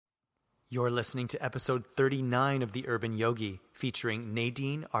You're listening to episode 39 of The Urban Yogi, featuring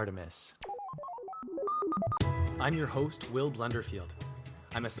Nadine Artemis. I'm your host, Will Blunderfield.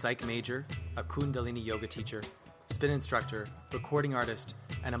 I'm a psych major, a Kundalini yoga teacher, spin instructor, recording artist,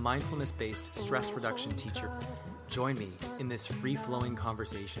 and a mindfulness-based stress reduction teacher. Join me in this free-flowing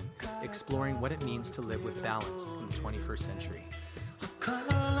conversation, exploring what it means to live with balance in the 21st century.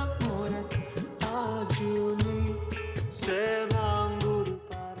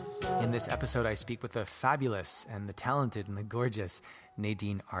 In this episode, I speak with the fabulous and the talented and the gorgeous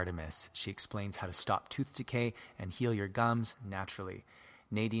Nadine Artemis. She explains how to stop tooth decay and heal your gums naturally.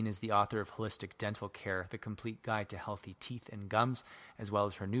 Nadine is the author of Holistic Dental Care, The Complete Guide to Healthy Teeth and Gums, as well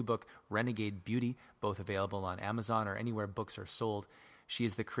as her new book, Renegade Beauty, both available on Amazon or anywhere books are sold. She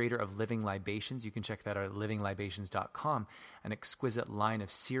is the creator of Living Libations. You can check that out at livinglibations.com, an exquisite line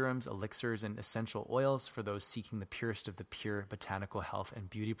of serums, elixirs, and essential oils for those seeking the purest of the pure botanical health and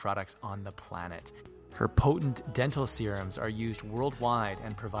beauty products on the planet. Her potent dental serums are used worldwide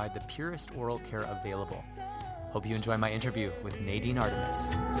and provide the purest oral care available. Hope you enjoy my interview with Nadine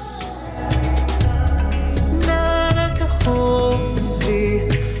Artemis.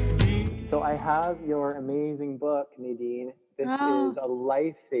 So I have your amazing book, Nadine. This is a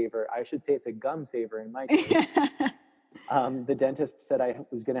lifesaver. I should say it's a gum saver in my case. The dentist said I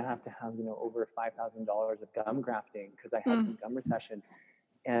was going to have over $5,000 of gum grafting because I had some gum recession.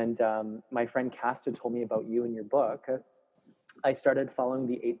 And my friend Casta told me about you and your book. I started following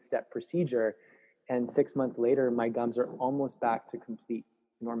the 8-step procedure, and 6 months later, my gums are almost back to complete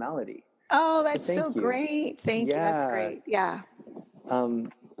normality. Oh, that's so great. Thank you. That's great. Yeah.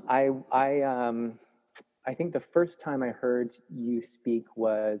 I think the first time I heard you speak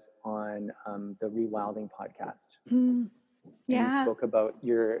was on the Rewilding podcast. Yeah. You spoke about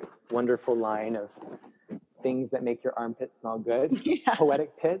your wonderful line of things that make your armpits smell good. Yeah.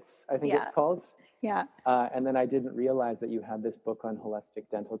 Poetic pits, I think it's called. Yeah. And then I didn't realize that you had this book on holistic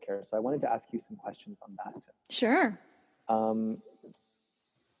dental care. So I wanted to ask you some questions on that. Sure.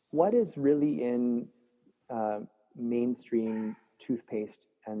 What is really in mainstream toothpaste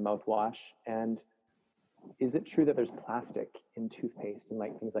and mouthwash? And is it true that there's plastic in toothpaste and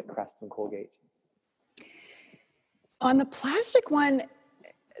like things like Crest and Colgate? On the plastic one,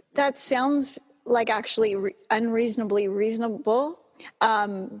 that sounds like actually unreasonably reasonable.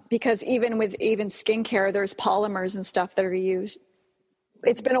 Because even with skincare, there's polymers and stuff that are used.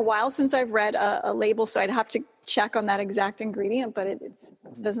 It's been a while since I've read a label, so I'd have to check on that exact ingredient, but it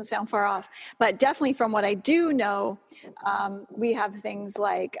doesn't sound far off. But definitely from what I do know, we have things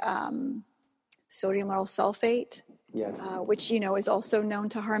like sodium lauryl sulfate, which, is also known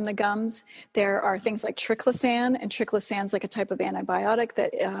to harm the gums. There are things like triclosan, and triclosan's like a type of antibiotic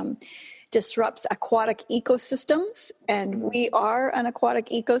that disrupts aquatic ecosystems, and we are an aquatic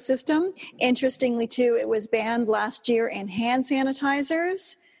ecosystem. Interestingly, too, it was banned last year in hand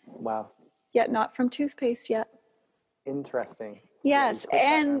sanitizers. Wow. Yet not from toothpaste yet. Interesting. Yes,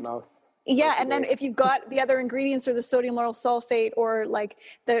 and then if you've got the other ingredients or the sodium lauryl sulfate or like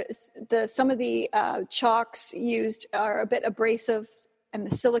the some of the chalks used are a bit abrasive, and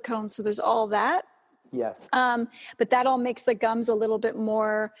the silicone, so there's all that. Yes. But that all makes the gums a little bit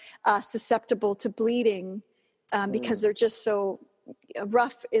more susceptible to bleeding because they're just so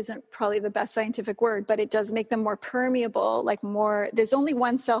rough isn't probably the best scientific word, but it does make them more permeable, there's only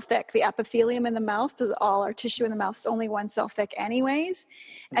one cell thick. The epithelium in the mouth, all our tissue in the mouth is only one cell thick anyways.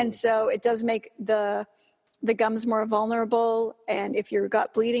 And so it does make the gums more vulnerable. And if you've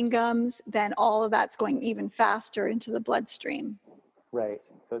got bleeding gums, then all of that's going even faster into the bloodstream. Right.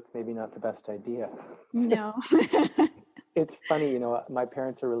 So it's maybe not the best idea. No. It's funny, my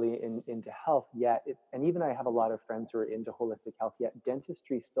parents are really into health yet. And even I have a lot of friends who are into holistic health, yet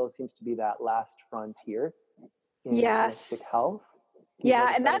dentistry still seems to be that last frontier in holistic health.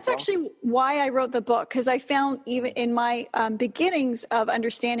 Yeah, and that's actually why I wrote the book, because I found even in my beginnings of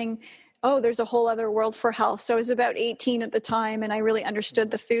understanding, there's a whole other world for health. So I was about 18 at the time, and I really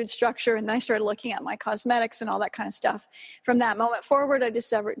understood the food structure. And then I started looking at my cosmetics and all that kind of stuff. From that moment forward, I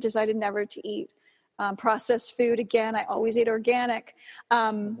decided never to eat processed food again. I always ate organic.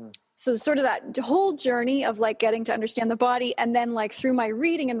 So sort of that whole journey of getting to understand the body. And then through my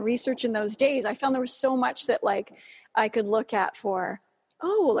reading and research in those days, I found there was so much that I could look at for,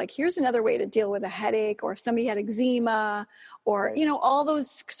 here's another way to deal with a headache, or if somebody had eczema, or, all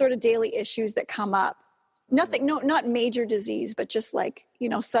those sort of daily issues that come up. Nothing, not major disease, but just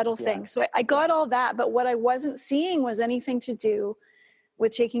subtle things. So I got all that, but what I wasn't seeing was anything to do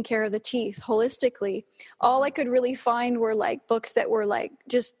with taking care of the teeth holistically. All I could really find were books that were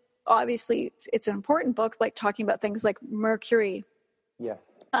just, obviously it's an important book, talking about things like mercury, Yes.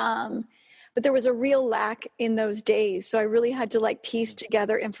 But there was a real lack in those days. So I really had to like piece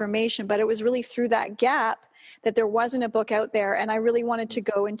together information, but it was really through that gap that there wasn't a book out there. And I really wanted to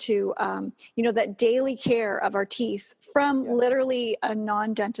go into, that daily care of our teeth from literally a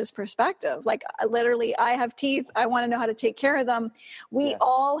non-dentist perspective. Like literally, I have teeth. I want to know how to take care of them. We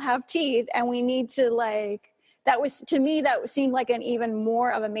all have teeth, and we need to to me, that seemed like an even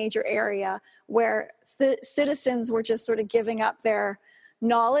more of a major area where citizens were just sort of giving up their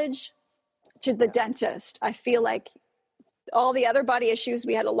knowledge to the dentist. I feel like all the other body issues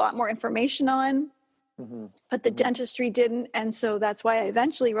we had a lot more information on, but the dentistry didn't. And so that's why I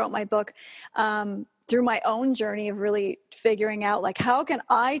eventually wrote my book through my own journey of really figuring out like, how can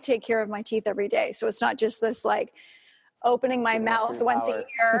I take care of my teeth every day? So it's not just this like opening my mouth once a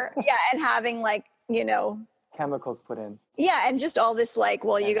year and having like, chemicals put in. Yeah. And just all this like,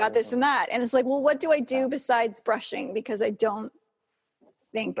 well, you got this and that. And it's like, well, what do I do besides brushing? Because I don't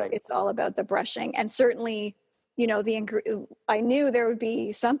think it's all about the brushing. And certainly, I knew there would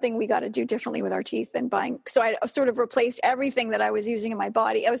be something we got to do differently with our teeth than buying. So I sort of replaced everything that I was using in my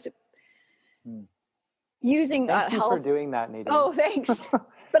body. I was using Thank you health. for doing that, Nadine. Oh, thanks.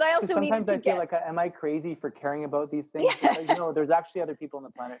 But I also needed to sometimes I feel like, am I crazy for caring about these things? Because, there's actually other people on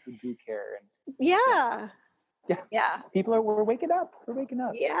the planet who do care. And we're waking up. We're waking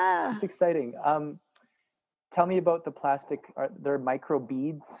up. Yeah. It's exciting. Tell me about the plastic. Are there micro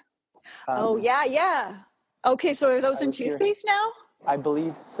beads? Okay, so are those in toothpaste now? I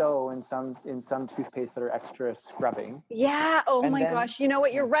believe so. In some toothpaste that are extra scrubbing. Yeah. Oh my gosh. You know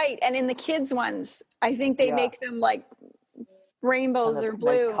what? You're right. And in the kids ones, I think they make them like rainbows or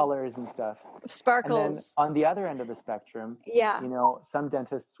blue nice colors and stuff. Sparkles. And then on the other end of the spectrum, some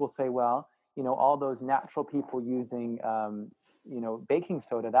dentists will say, well, all those natural people using baking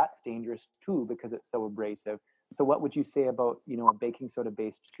soda, that's dangerous too because it's so abrasive. So what would you say about, a baking soda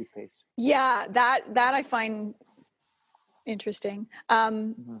based toothpaste? Yeah, that I find interesting.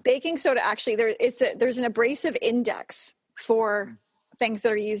 Baking soda, actually, there's an abrasive index for things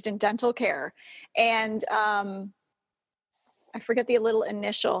that are used in dental care. And I forget the little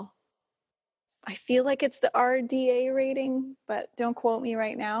initial. I feel like it's the RDA rating, but don't quote me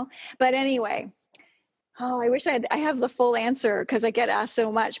right now. But anyway, I wish I have the full answer because I get asked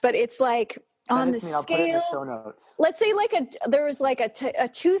so much, but it's like on the scale. I'll put it in the show notes. Let's say there was like a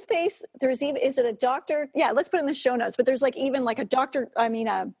toothpaste. There's even, is it a doctor? Yeah, let's put it in the show notes, but there's like even like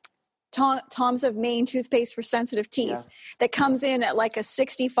Tom's of Maine toothpaste for sensitive teeth that comes in at like a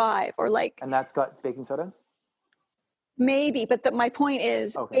 65 or like. And that's got baking soda? Maybe, but my point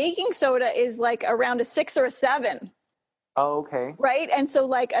is baking soda is like around a 6 or a 7. Oh, okay. Right. And so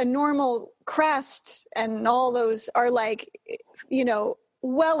like a normal Crest and all those are like,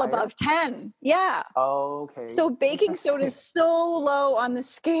 well higher? Above 10. Yeah. Oh, okay. So baking soda is so low on the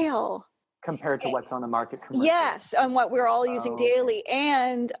scale. Compared to what's on the market commercially. Yes, on what we're all using daily.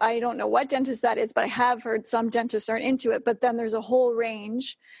 And I don't know what dentist that is, but I have heard some dentists aren't into it. But then there's a whole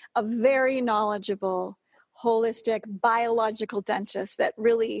range of very knowledgeable, holistic, biological dentists that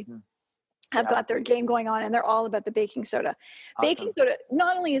really have got their game going on, and they're all about the baking soda. Awesome. Baking soda,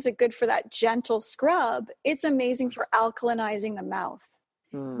 not only is it good for that gentle scrub, it's amazing for alkalinizing the mouth,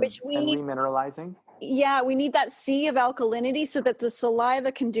 which we need. And remineralizing? Yeah, we need that sea of alkalinity so that the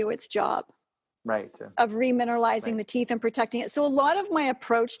saliva can do its job. Right. Of remineralizing the teeth and protecting it. So a lot of my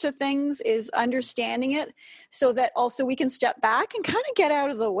approach to things is understanding it so that also we can step back and kind of get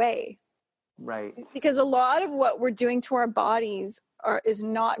out of the way. Right. Because a lot of what we're doing to our bodies is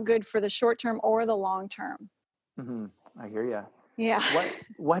not good for the short term or the long term. Mm-hmm. I hear you. Yeah.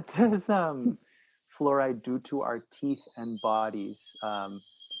 What does fluoride do to our teeth and bodies?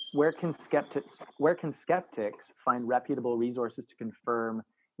 Where can skeptics find reputable resources to confirm,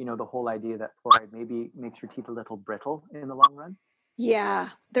 the whole idea that fluoride maybe makes your teeth a little brittle in the long run? Yeah,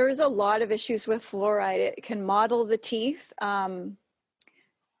 there is a lot of issues with fluoride. It can mottle the teeth.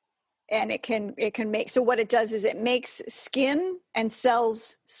 And it can make, so what it does is it makes skin and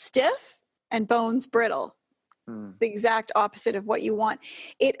cells stiff and bones brittle. The exact opposite of what you want.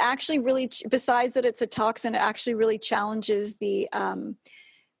 It actually really, besides that it's a toxin, it actually really challenges the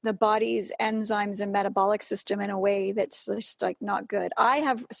body's enzymes and metabolic system in a way that's just like not good. I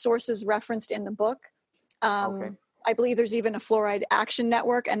have sources referenced in the book. I believe there's even a fluoride action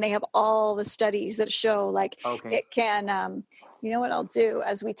network, and they have all the studies that show like it can, you know what I'll do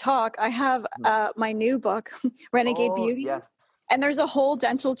as we talk? I have my new book, Renegade Beauty, and there's a whole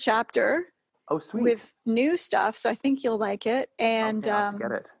dental chapter with new stuff. So I think you'll like it. And I'll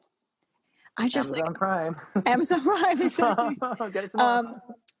get it. I just Amazon Prime. Amazon Prime. Get it tomorrow.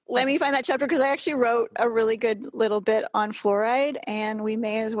 let me find that chapter, because I actually wrote a really good little bit on fluoride, and we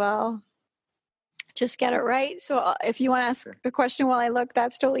may as well just get it right. So if you want to ask a question while I look,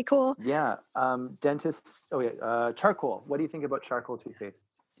 that's totally cool. Yeah. Dentists. Oh yeah. Charcoal. What do you think about charcoal toothpaste?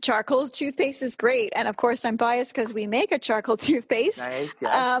 Charcoal toothpaste is great. And of course, I'm biased because we make a charcoal toothpaste. Nice,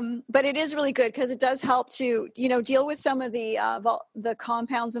 yes. But it is really good because it does help to, deal with some of the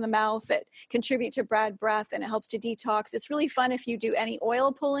compounds in the mouth that contribute to bad breath, and it helps to detox. It's really fun if you do any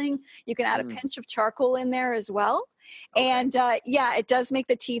oil pulling. You can add a pinch of charcoal in there as well. Okay. And it does make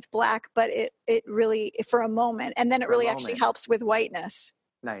the teeth black, but it really, for a moment, and then it really actually helps with whiteness.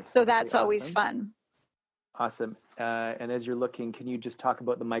 Nice. So that's always fun. Awesome. And as you're looking, can you just talk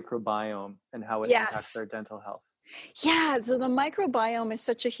about the microbiome and how it impacts our dental health? Yeah, so the microbiome is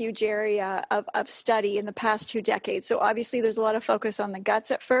such a huge area of study in the past 2 decades. So obviously there's a lot of focus on the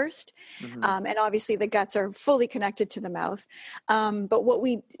guts at first. And obviously the guts are fully connected to the mouth. But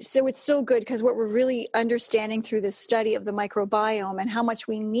so it's so good because what we're really understanding through this study of the microbiome and how much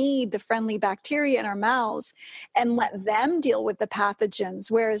we need the friendly bacteria in our mouths and let them deal with the pathogens.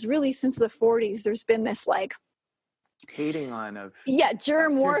 Whereas really since the 40s, there's been this hating on of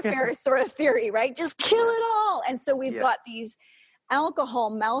germ warfare sort of theory, right? Just kill it all. And so we've got these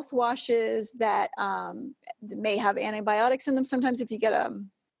alcohol mouthwashes that may have antibiotics in them sometimes if you get a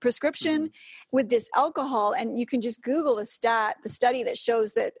prescription with this alcohol, and you can just Google the study that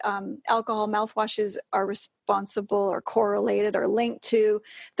shows that alcohol mouthwashes are responsible or correlated or linked to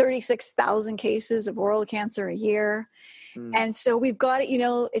 36,000 cases of oral cancer a year. And so we've got it,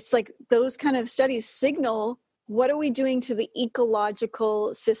 it's like those kind of studies signal what are we doing to the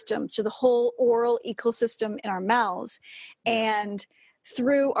ecological system, to the whole oral ecosystem in our mouths. And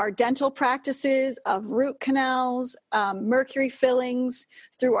through our dental practices of root canals, mercury fillings,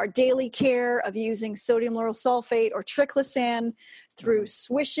 through our daily care of using sodium lauryl sulfate or triclosan, through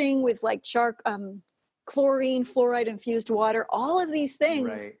swishing with chlorine, fluoride infused water, all of these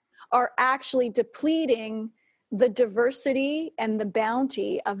things are actually depleting the diversity and the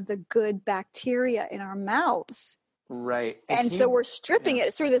bounty of the good bacteria in our mouths. Right. And so we're stripping it.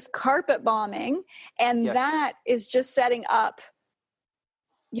 It's sort of this carpet bombing. And that is just setting up,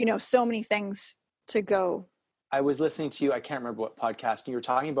 so many things to go. I was listening to you, I can't remember what podcast, and you were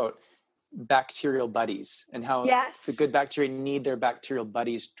talking about bacterial buddies and how the good bacteria need their bacterial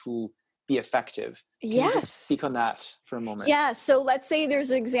buddies to be effective. Can you just speak on that for a moment? Yeah. So let's say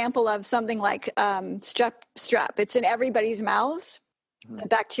there's an example of something like strep. It's in everybody's mouths, the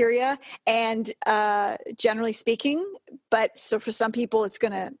bacteria, and generally speaking, but so for some people it's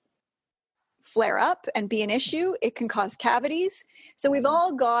going to flare up and be an issue. It can cause cavities. So we've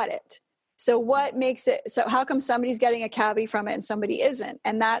all got it. So what makes it, so how come somebody's getting a cavity from it and somebody isn't?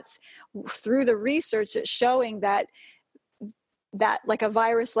 And that's through the research that's showing that like a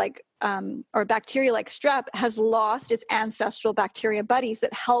virus or bacteria like strep has lost its ancestral bacteria buddies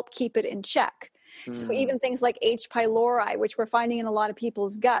that help keep it in check. So even things like H. pylori, which we're finding in a lot of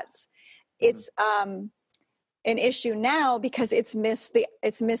people's guts, it's an issue now because it's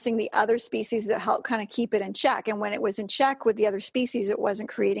missing the other species that help kind of keep it in check. And when it was in check with the other species, it wasn't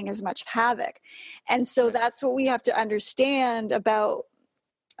creating as much havoc. And so that's what we have to understand about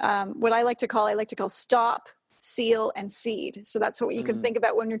what I like to call stop, seal, and seed. So that's what you can think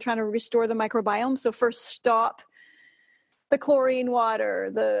about when you're trying to restore the microbiome. So first, stop the chlorine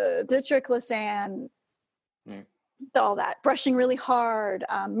water, the triclosan, all that, brushing really hard,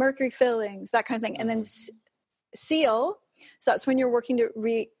 mercury fillings, that kind of thing. And then seal. So that's when you're working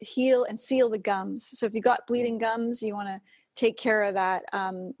to heal and seal the gums. So if you've got bleeding gums, you want to take care of that.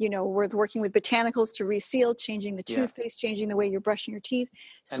 We're working with botanicals to reseal, changing the toothpaste, changing the way you're brushing your teeth.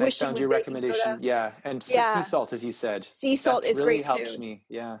 And I found your recommendation. And sea salt, as you said. Sea salt is really great helps too. me.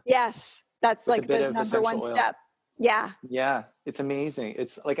 Yeah. Yes. That's like the number one step. Yeah. Yeah. It's amazing.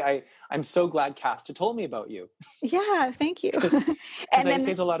 It's like, I'm so glad Casta told me about you. Yeah. Thank you. And then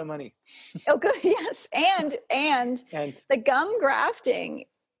saved a lot of money. Oh, good. Yes. And the gum grafting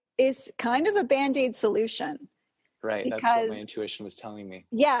is kind of a Band-Aid solution. Right. That's what my intuition was telling me.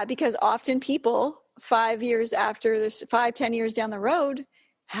 Yeah. Because often people 5 years after, there's 5-10 years down the road,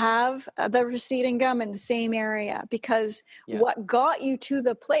 have the receding gum in the same area because what got you to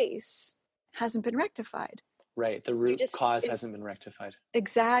the place hasn't been rectified. Right. The root cause hasn't been rectified.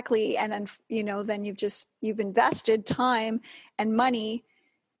 Exactly. And then, then you've invested time and money.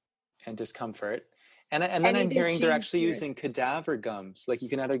 And discomfort. And then I'm hearing they're actually using cadaver gums. Like you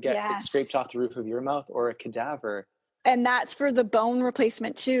can either get it scraped off the roof of your mouth or a cadaver. And that's for the bone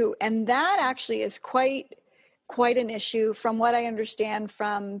replacement too. And that actually is quite quite an issue from what I understand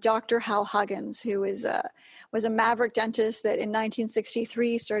from Dr. Hal Huggins, who was a maverick dentist that in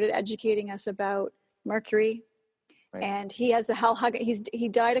 1963 started educating us about mercury. Right. And he has the Hal Huggins, he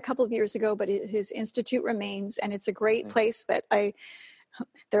died a couple of years ago, but his institute remains, and it's a great place that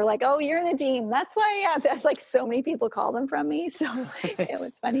they're like, oh, you're Nadine. That's why, that's like so many people call them from me. So it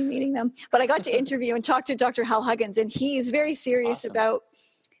was funny meeting them. But I got to interview and talk to Dr. Hal Huggins, and he's very serious about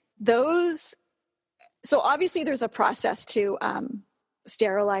those. So obviously there's a process to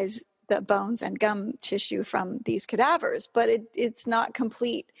sterilize the bones and gum tissue from these cadavers, but it's not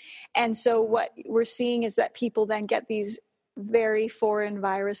complete. And so what we're seeing is that people then get these very foreign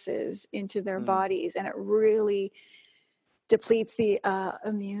viruses into their bodies, and it really depletes the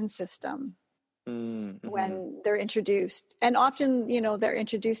immune system when they're introduced. And often, they're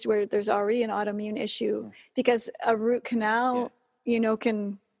introduced where there's already an autoimmune issue, because a root canal,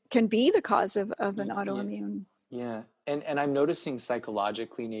 can be the cause of an autoimmune. Yeah. And I'm noticing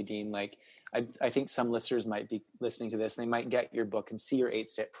psychologically, Nadine, like I think some listeners might be listening to this and they might get your book and see your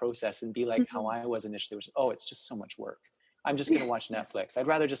 8-step process and be like how I was initially, which is, it's just so much work. I'm just going to watch Netflix. I'd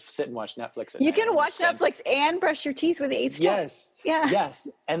rather just sit and watch Netflix. You can watch Netflix and brush your teeth with the 8 steps. Yes. Yeah. Yes.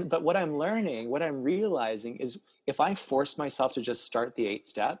 But what I'm realizing is if I force myself to just start the 8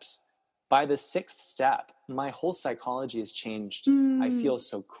 steps, by the 6th step, my whole psychology has changed. I feel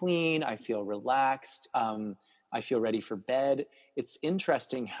so clean. I feel relaxed. I feel ready for bed. It's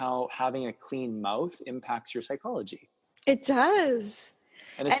interesting how having a clean mouth impacts your psychology. It does.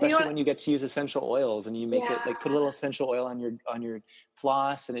 And especially when you get to use essential oils and you make it like put a little essential oil on your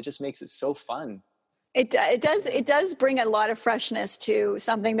floss, and it just makes it so fun. It does bring a lot of freshness to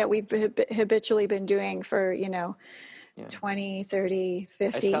something that we've habitually been doing for, 20, 30,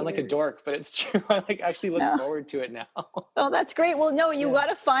 50 I sound like a dork, but it's true. I actually look forward to it now. Oh, that's great. Well, no, you got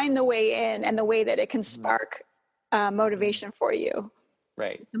to find the way in and the way that it can spark motivation for you.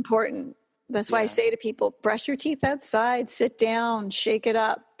 Right. It's important. That's why I say to people, brush your teeth outside, sit down, shake it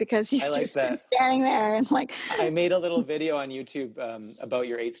up, because you've just been standing there and I made a little video on YouTube about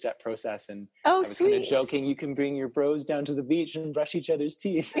your 8-step process, and I was kind of joking. You can bring your bros down to the beach and brush each other's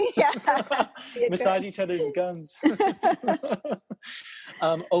teeth. Massage each other's gums. Did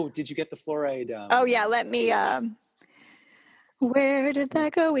you get the fluoride? Let me. Where did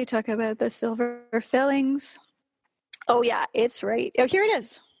that go? We talk about the silver fillings. Oh yeah, it's right. Oh, here it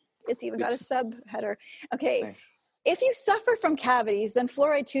is. It's even got a subheader. Okay. Nice. If you suffer from cavities, then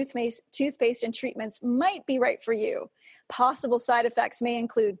fluoride toothpaste and treatments might be right for you. Possible side effects may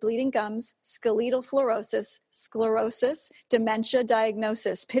include bleeding gums, skeletal sclerosis, dementia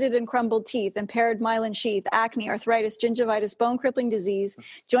diagnosis, pitted and crumbled teeth, impaired myelin sheath, acne, arthritis, gingivitis, bone crippling disease,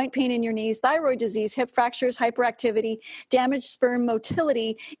 joint pain in your knees, thyroid disease, hip fractures, hyperactivity, damaged sperm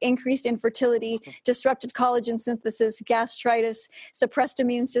motility, increased infertility, disrupted collagen synthesis, gastritis, suppressed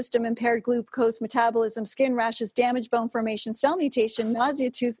immune system, impaired glucose metabolism, skin rashes, damaged bone formation, cell mutation,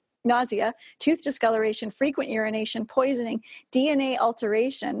 nausea, tooth discoloration, frequent urination, poisoning, DNA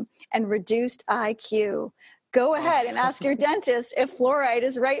alteration, and reduced IQ. Go ahead and ask your dentist if fluoride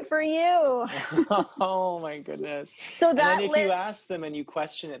is right for you. Oh my goodness. So that if you ask them and you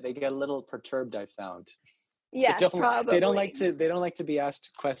question it, they get a little perturbed, I found. Yes, probably. They don't like to be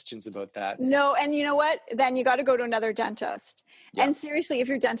asked questions about that. No, and you know what? Then you got to go to another dentist. Yeah. And seriously, if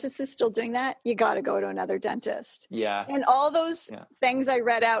your dentist is still doing that, you got to go to another dentist. Yeah. And all those things I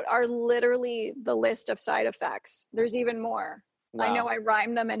read out are literally the list of side effects. There's even more. Wow. I know I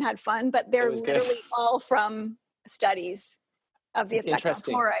rhymed them and had fun, but they're literally all from studies of the effect on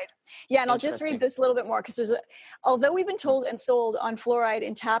fluoride. Yeah, and I'll just read this a little bit more, because although we've been told and sold on fluoride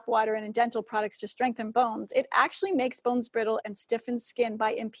in tap water and in dental products to strengthen bones, it actually makes bones brittle and stiffens skin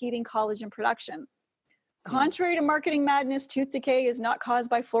by impeding collagen production. Contrary to marketing madness, tooth decay is not caused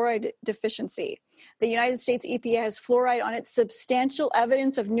by fluoride deficiency. The United States EPA has fluoride on its substantial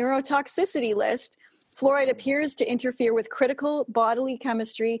evidence of neurotoxicity list. Fluoride appears to interfere with critical bodily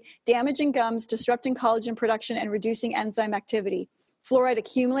chemistry, damaging gums, disrupting collagen production, and reducing enzyme activity. Fluoride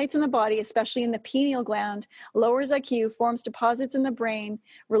accumulates in the body, especially in the pineal gland, lowers IQ, forms deposits in the brain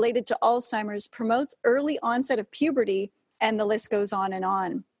related to Alzheimer's, promotes early onset of puberty, and the list goes on and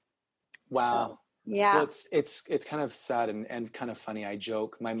on. Wow. So, yeah. Well, it's kind of sad and kind of funny. I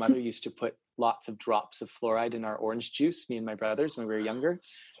joke. My mother used to put lots of drops of fluoride in our orange juice, me and my brothers, when we were younger.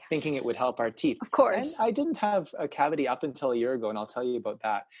 thinking it would help our teeth. Of course. And I didn't have a cavity up until a year ago, and I'll tell you about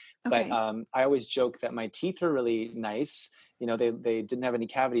that. Okay. But I always joke that my teeth are really nice. You know, they didn't have any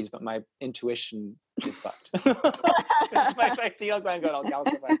cavities, but my intuition is fucked. My pineal gland got all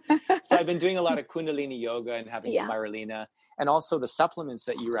calcified. So I've been doing a lot of Kundalini yoga and having spirulina, and also the supplements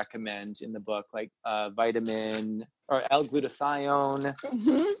that you recommend in the book, like vitamin or L-glutathione,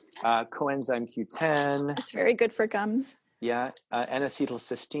 coenzyme Q10. It's very good for gums. Yeah,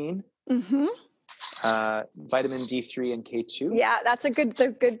 N-acetylcysteine, vitamin D3 and K2. Yeah, that's a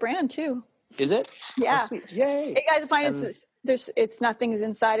good brand too. Is it? Yeah. Oh, sweet. Yay. You guys find it's nothing's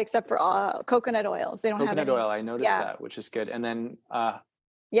inside except for coconut oils. They don't have coconut oil. I noticed that, which is good. And then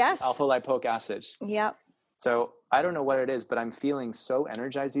alpha lipoic acid. Yeah. So I don't know what it is, but I'm feeling so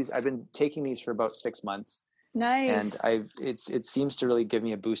energized. I've been taking these for about 6 months. Nice. And it seems to really give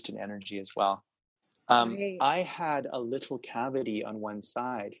me a boost in energy as well. I had a little cavity on one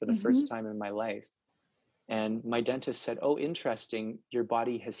side for the first time in my life. And my dentist said, "Oh, interesting. Your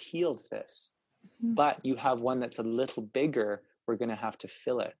body has healed this, but you have one that's a little bigger. We're going to have to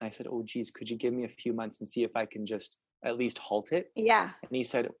fill it." And I said, "Oh, geez, could you give me a few months and see if I can just at least halt it?" Yeah. And he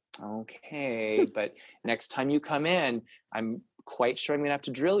said, "Okay, but next time you come in, I'm quite sure I'm going to have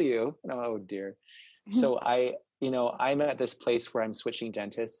to drill you." And oh, dear. So I'm at this place where I'm switching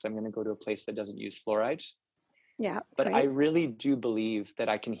dentists. I'm going to go to a place that doesn't use fluoride. Yeah. But I really do believe that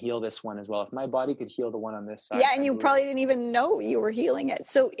I can heal this one as well. If my body could heal the one on this side. Yeah, and you probably didn't even know you were healing it.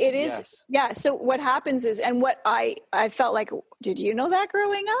 So it is, so what happens is, and what I felt like, did you know that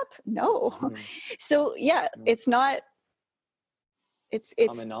growing up? No. So it's not, it's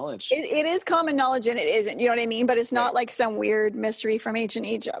common knowledge. It is common knowledge and it isn't, you know what I mean? But it's not like some weird mystery from ancient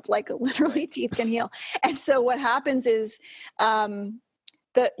Egypt, like literally teeth can heal. And so what happens is,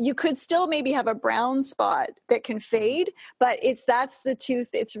 you could still maybe have a brown spot that can fade, but that's the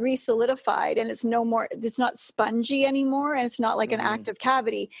tooth, it's re-solidified and it's not spongy anymore, and it's not like an active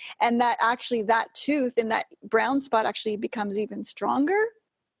cavity. And that tooth in that brown spot actually becomes even stronger.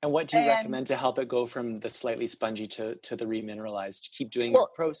 And what do you recommend to help it go from the slightly spongy to the remineralized? Keep doing your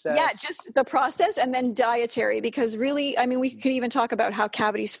process? Yeah, just the process, and then dietary, because really, I mean, we could even talk about how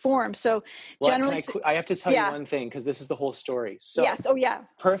cavities form. So generally... I have to tell you one thing, because this is the whole story. So yes,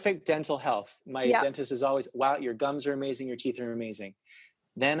 perfect dental health. My dentist is always, wow, your gums are amazing, your teeth are amazing.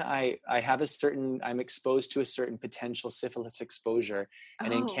 Then I'm exposed to a certain potential syphilis exposure.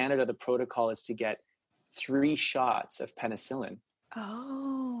 And in Canada, the protocol is to get 3 shots of penicillin.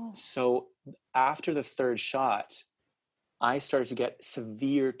 Oh. So after the 3rd shot, I started to get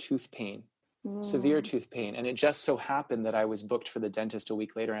severe tooth pain. And it just so happened that I was booked for the dentist a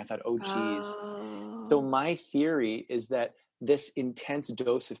week later, and I thought, oh, geez. So my theory is that this intense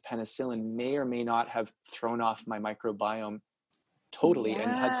dose of penicillin may or may not have thrown off my microbiome totally and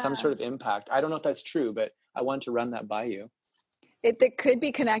had some sort of impact. I don't know if that's true, but I wanted to run that by you. It could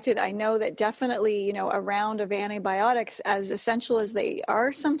be connected. I know that definitely, a round of antibiotics, as essential as they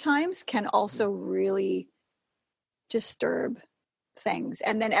are sometimes, can also really disturb things.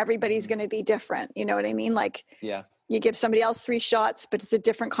 And then everybody's going to be different. You know what I mean? Like, you give somebody else 3 shots, but it's a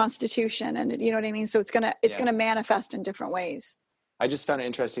different constitution, and you know what I mean? So it's going to manifest in different ways. I just found it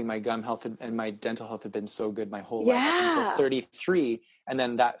interesting. My gum health and my dental health have been so good my whole life up until 33. And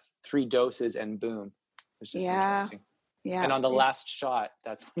then that 3 doses and boom, it's just interesting. Yeah. And on the last shot,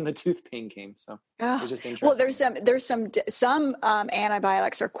 that's when the tooth pain came. So it was just interesting. Well, there's some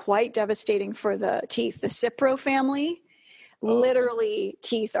antibiotics are quite devastating for the teeth. The Cipro family, literally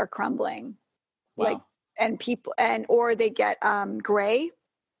teeth are crumbling. Wow. Or they get gray,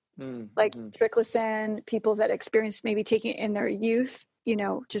 like triclosan. People that experience maybe taking it in their youth,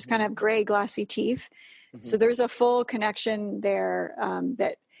 just kind of gray, glassy teeth. So there's a full connection there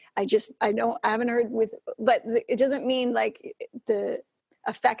that. I haven't heard but it doesn't mean like the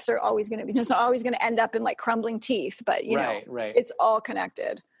effects are always going to be, it's not always going to end up in like crumbling teeth, but it's all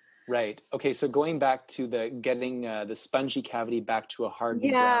connected. Right. Okay. So going back to getting the spongy cavity back to a hard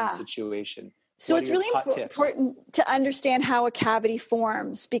ground situation. So it's really important to understand how a cavity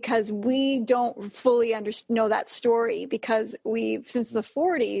forms, because we don't fully know that story, because since the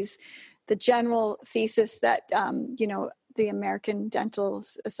 40s, the general thesis that, the American Dental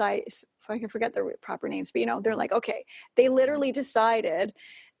Society, if I can forget the proper names, but they're like, okay, they literally decided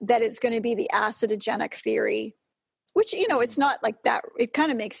that it's going to be the acidogenic theory, which, it's not like that. It kind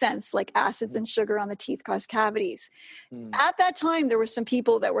of makes sense, like acids and sugar on the teeth cause cavities. At that time, there were some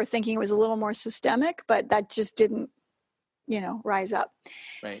people that were thinking it was a little more systemic, but that just didn't, rise up.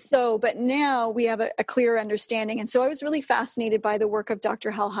 Right. So, but now we have a clear understanding. And so I was really fascinated by the work of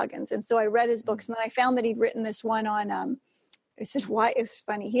Dr. Hal Huggins. And so I read his books, and then I found that he'd written this one on I said, why? It was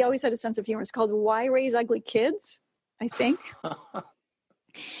funny. He always had a sense of humor. It's called Why Raise Ugly Kids, I think.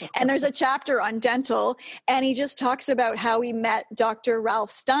 And there's a chapter on dental, and he just talks about how he met Dr. Ralph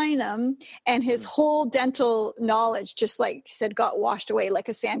Steinem, and his whole dental knowledge just, like he said, got washed away like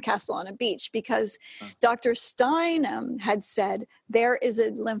a sandcastle on a beach, because Dr. Steinem had said there is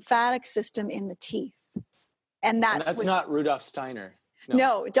a lymphatic system in the teeth. And that's not Rudolf Steiner.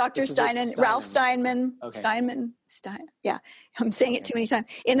 No, Dr. Steinem, Ralph Steinman, Okay. Yeah, I'm saying it too many times.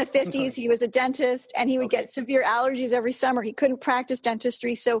 In the 50s, he was a dentist, and he would get severe allergies every summer. He couldn't practice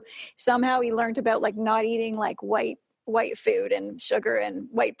dentistry, so somehow he learned about like not eating like white food and sugar and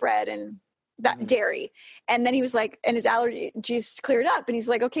white bread and that dairy. And then he was like, and his allergies cleared up, and he's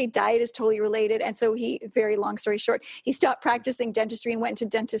like, okay, diet is totally related. And so he, very long story short, he stopped practicing dentistry and went to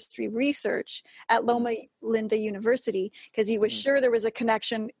dentistry research at Loma Linda University, because he was sure there was a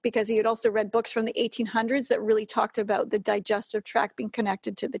connection, because he had also read books from the 1800s that really talked about the digestive tract being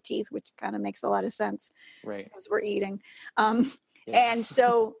connected to the teeth, which kind of makes a lot of sense, right? As we're eating. And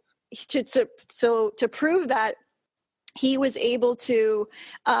so to prove that, he was able to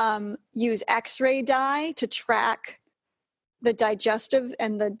use X-ray dye to track the digestive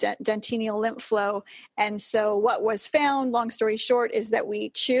and the dentinal lymph flow. And so what was found, long story short, is that we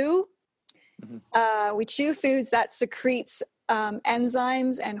chew foods that secretes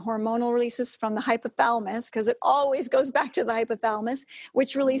enzymes and hormonal releases from the hypothalamus, because it always goes back to the hypothalamus,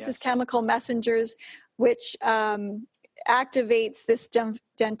 which releases chemical messengers, which activates this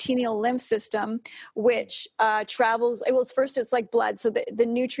dentinal lymph system, which travels. Well, first it's like blood. So the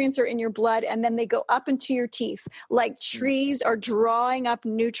nutrients are in your blood, and then they go up into your teeth. Like trees are drawing up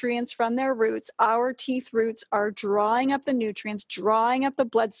nutrients from their roots. Our teeth roots are drawing up the nutrients, drawing up the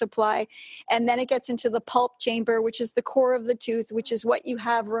blood supply. And then it gets into the pulp chamber, which is the core of the tooth, which is what you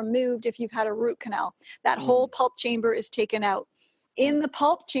have removed if you've had a root canal. That whole pulp chamber is taken out. In the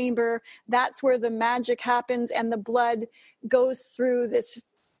pulp chamber, that's where the magic happens, and the blood goes through the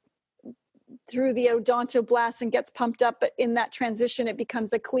odontoblast and gets pumped up. But in that transition, it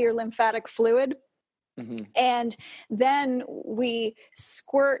becomes a clear lymphatic fluid. And then we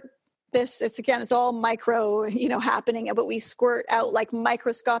squirt this. It's all micro, happening, but we squirt out like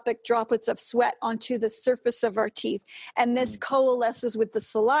microscopic droplets of sweat onto the surface of our teeth. And this coalesces with the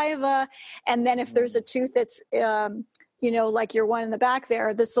saliva. And then if there's a tooth that's, like your one in the back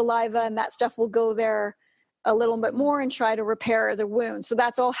there, the saliva and that stuff will go there a little bit more and try to repair the wound. So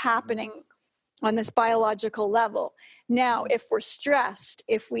that's all happening on this biological level. Now, if we're stressed,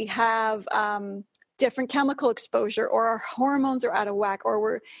 if we have different chemical exposure, or our hormones are out of whack, or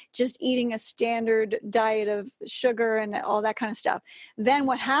we're just eating a standard diet of sugar and all that kind of stuff, then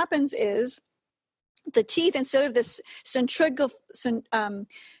what happens is the teeth, instead of this centrifugal,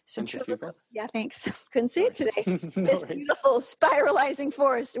 yeah, thanks. Couldn't say it today. This beautiful spiralizing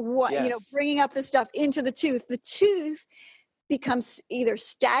force, bringing up the stuff into the tooth becomes either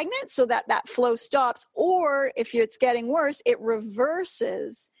stagnant, so that flow stops, or if it's getting worse, it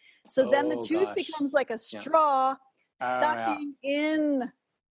reverses. So then the tooth becomes like a straw sucking in.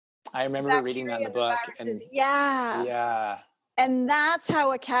 I remember reading that in the book. And that's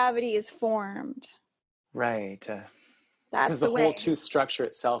how a cavity is formed. Right. That's because the whole tooth structure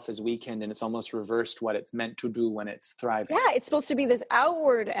itself is weakened, and it's almost reversed what it's meant to do when it's thriving. Yeah, it's supposed to be this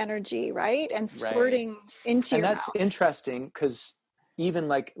outward energy, right? And squirting into your mouth. And that's interesting, because even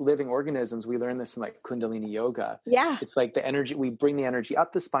like living organisms, we learn this in like Kundalini yoga. Yeah. It's like the energy, we bring the energy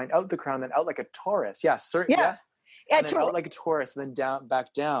up the spine, out the crown, then out like a torus. Yeah, certainly. Yeah. And then out like a torus, and then down,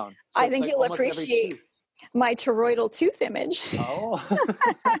 back down. So I think you'll appreciate my toroidal tooth image. Oh.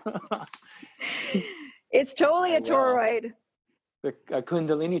 It's totally a toroid. A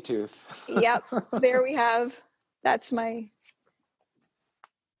Kundalini tooth. Yep. There we have. That's my.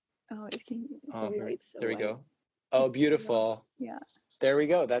 Oh, there we go. Oh, beautiful. Yeah. There we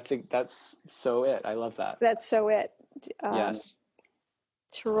go. That's so it. I love that. That's so it. Yes.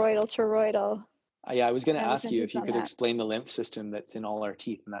 Toroidal. Yeah, I was going to ask you if you could explain the lymph system that's in all our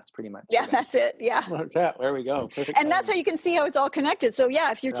teeth, and that's pretty much it. That's it. Yeah. There we go. Perfect. And that's how you can see how it's all connected. So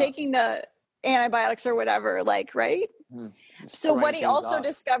yeah, if you're taking the antibiotics or whatever, like, right? So what he also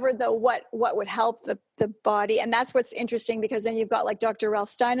discovered, though, what would help the body, and that's what's interesting, because then you've got like Dr. Ralph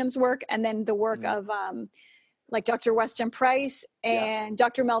Steinem's work, and then the work of like Dr. Weston Price and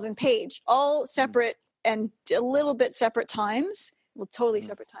Dr. Melvin Page, all separate and a little bit separate times, totally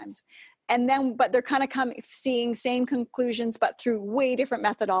separate times. And then, but they're kind of seeing same conclusions, but through way different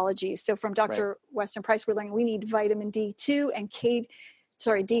methodologies. So from Dr. Weston Price, we're learning we need vitamin D2 and K2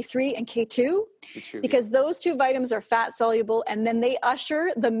 D3 and K2, True, because those two vitamins are fat soluble, and then they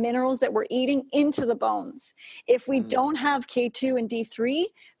usher the minerals that we're eating into the bones. If we don't have K2 and D3,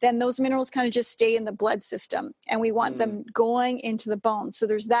 then those minerals kind of just stay in the blood system, and we want them going into the bones. So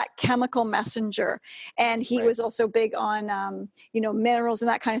there's that chemical messenger. And he was also big on, minerals and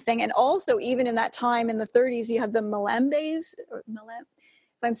that kind of thing. And also, even in that time in the 30s, you had the Melembes,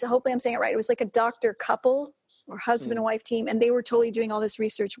 hopefully I'm saying it right. It was like a doctor couple or husband and wife team, and they were totally doing all this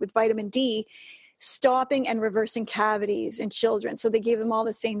research with vitamin D, stopping and reversing cavities in children. So they gave them all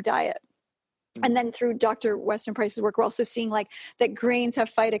the same diet. And then through Dr. Weston Price's work, we're also seeing like that grains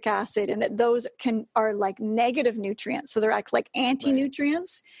have phytic acid, and that those are like negative nutrients. So they're like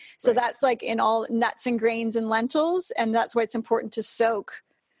anti-nutrients. So that's like in all nuts and grains and lentils. And that's why it's important to soak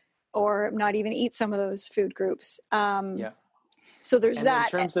or not even eat some of those food groups. So there's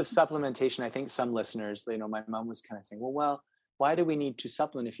that. In terms of supplementation, I think some listeners, my mom was kind of saying, well, why do we need to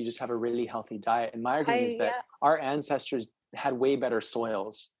supplement if you just have a really healthy diet? And my argument is that our ancestors had way better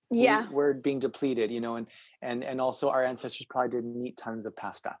soils. Yeah. We're being depleted, and also our ancestors probably didn't eat tons of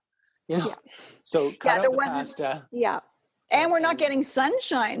pasta, So cut out the pasta. Yeah. And we're not getting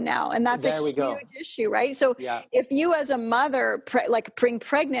sunshine now. And that's a huge issue, right? So if you as a mother, being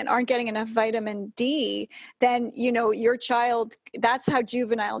pregnant, aren't getting enough vitamin D, then, your child, that's how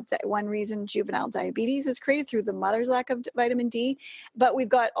one reason juvenile diabetes is created, through the mother's lack of vitamin D. But we've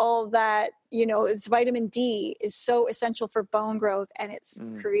got all that, it's vitamin D is so essential for bone growth, and it's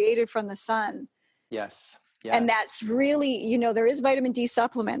created from the sun. Yes. Yes. And that's really, there is vitamin D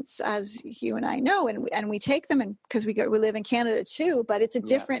supplements, as you and I know, and we take them, and because we live in Canada too, but it's a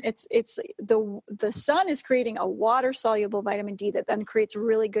different, it's the sun is creating a water soluble vitamin D that then creates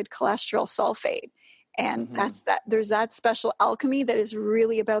really good cholesterol sulfate. And there's that special alchemy that is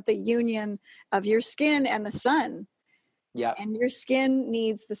really about the union of your skin and the sun. Yeah. And your skin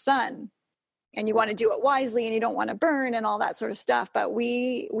needs the sun, and you want to do it wisely, and you don't want to burn and all that sort of stuff. But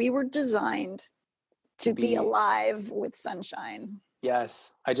we were designed to be alive with sunshine.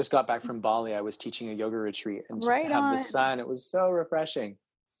 Yes. I just got back from Bali. I was teaching a yoga retreat, and just to have the sun, it was so refreshing.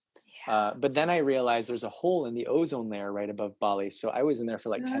 Yeah. But then I realized there's a hole in the ozone layer right above Bali. So I was in there for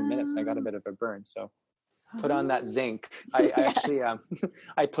like 10 minutes and I got a bit of a burn. So put on that zinc. I actually,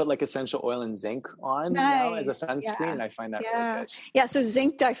 I put like essential oil and zinc on now as a sunscreen. And I find that really good. Yeah. So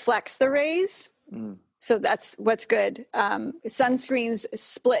zinc deflects the rays. So that's what's good. Sunscreens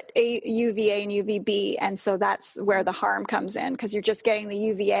split UVA and UVB. And so that's where the harm comes in, because you're just getting the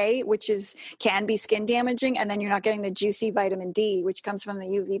UVA, which can be skin damaging. And then you're not getting the juicy vitamin D, which comes from the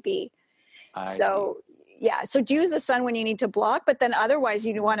UVB. So use the sun when you need to block, but then otherwise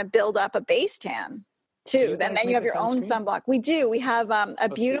you want to build up a base tan too. Then you have your own sunblock. We do. We have a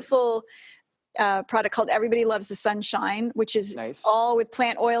beautiful product called Everybody Loves the Sunshine, which is all with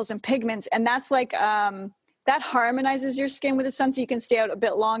plant oils and pigments. And that's like, that harmonizes your skin with the sun, so you can stay out a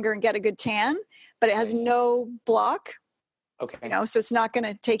bit longer and get a good tan, but it has no block. Okay. So it's not going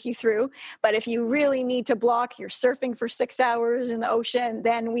to take you through. But if you really need to block, you're surfing for 6 hours in the ocean,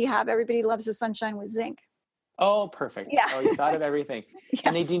 then we have Everybody Loves the Sunshine with zinc. Oh, perfect. Yeah. Oh, you thought of everything. Yes.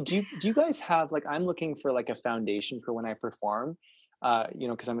 And Nadine, do you guys have, I'm looking for like a foundation for when I perform,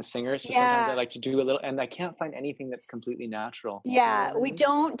 because I'm a singer. So sometimes I like to do a little, and I can't find anything that's completely natural. Yeah,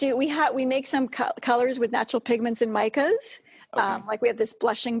 we make some colors with natural pigments and micas. Okay. Like we have this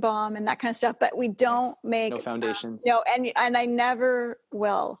blushing balm and that kind of stuff, but we don't make no foundations. No, and I never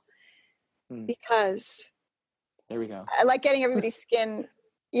will, because there we go. I like getting everybody's skin,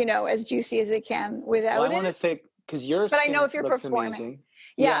 as juicy as they can without it. I want to say, because your skin, but I know if you're looks performing. Amazing.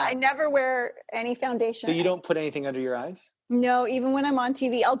 Yeah, I never wear any foundation. So you don't put anything under your eyes? No, even when I'm on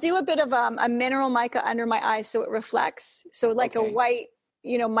TV, I'll do a bit of a mineral mica under my eyes so it reflects. So like a white,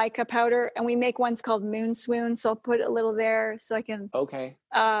 mica powder, and we make ones called Moon Swoon. So I'll put a little there so I can. Okay.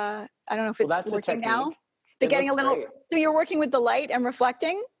 I don't know if it's working now, but getting a little. Great. So you're working with the light and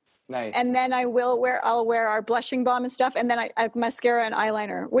reflecting. Nice. And then I'll wear our blushing balm and stuff, and then I mascara and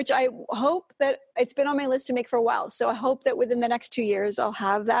eyeliner, which I hope that it's been on my list to make for a while. So I hope that within the next 2 years I'll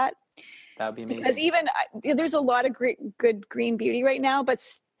have that. That would be amazing. Because even there's a lot of good green beauty right now, but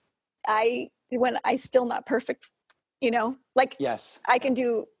I still not perfect. Yes, I can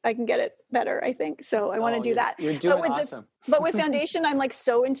get it better, I think. So I want to do that. You're doing awesome. But with foundation, I'm like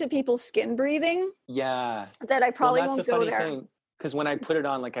so into people's skin breathing. Yeah. That I probably won't go there. Thing. Because when I put it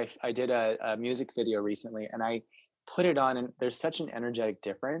on, I did a music video recently, and I put it on, and there's such an energetic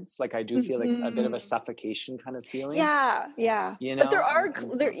difference. Like I do feel like a bit of a suffocation kind of feeling. Yeah. But there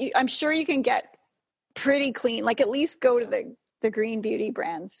I'm sure you can get pretty clean. Like at least go to the green beauty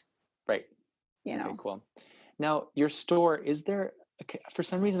brands. Right. Okay, cool. Now your store, is there Okay, for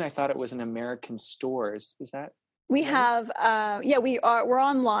some reason I thought it was an American stores. Is that? We have, we're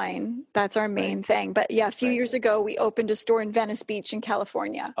online. That's our main thing. But yeah, a few years ago, we opened a store in Venice Beach in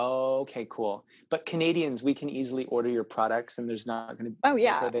California. Oh, okay, cool. But Canadians, we can easily order your products, and there's not going to. Oh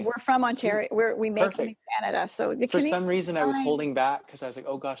yeah, we're from Ontario. We make them in Canada. So for some reason, I was holding back because I was like,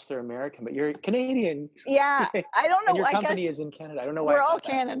 oh gosh, they're American, but you're Canadian. Yeah, I don't know. And your company is in Canada. I don't know why. We're all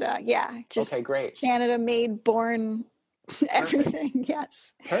Canada. Yeah, just okay, great. Canada made, born, everything.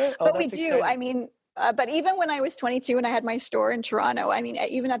 Yes, but we do. Exciting. I mean. But even when I was 22 and I had my store in Toronto, I mean,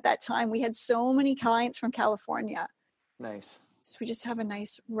 even at that time, we had so many clients from California. Nice. So we just have a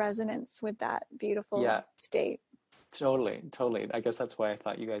nice resonance with that beautiful state. Totally. I guess that's why I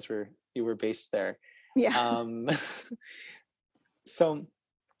thought you were based there. Yeah. So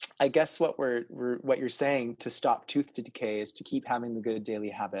I guess what you're saying to stop tooth decay is to keep having the good daily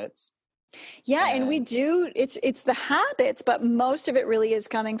habits. Yeah, and we do, it's the habits, but most of it really is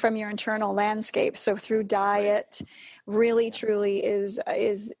coming from your internal landscape. So through diet, really truly is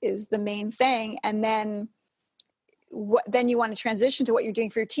the main thing. And then then you want to transition to what you're doing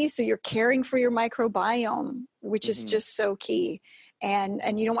for your teeth. So you're caring for your microbiome, which is just so key.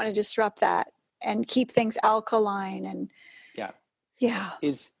 And you don't want to disrupt that and keep things alkaline and yeah.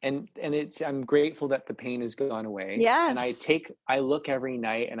 I'm grateful that the pain has gone away. Yes. And I look every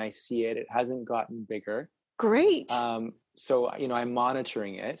night and I see it. It hasn't gotten bigger. Great. So, I'm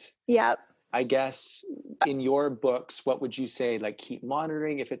monitoring it. Yep. I guess in your books, what would you say? Like keep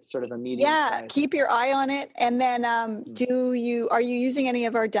monitoring if it's sort of a medium size? Keep your eye on it. And then are you using any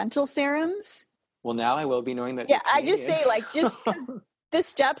of our dental serums? Well, now I will be knowing that. Yeah, I just say just because the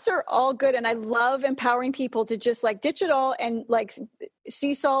steps are all good. And I love empowering people to just ditch it all. And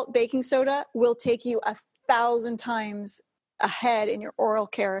sea salt, baking soda will take you 1,000 times ahead in your oral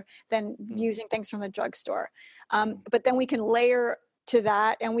care than using things from the drugstore. But then we can layer to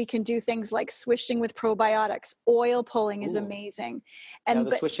that, and we can do things like swishing with probiotics. Oil pulling is amazing. And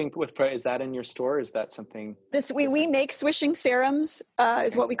the swishing with is that in your store? Or is that something? We make swishing serums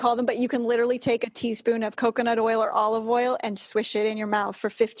is what we call them, but you can literally take a teaspoon of coconut oil or olive oil and swish it in your mouth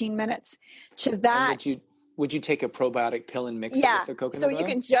for 15 minutes. To that, would you take a probiotic pill and mix it with the coconut oil? So you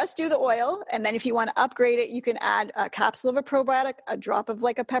can just do the oil, and then if you want to upgrade it, you can add a capsule of a probiotic, a drop of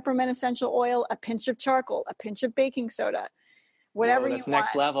a peppermint essential oil, a pinch of charcoal, a pinch of baking soda. Whatever you want. That's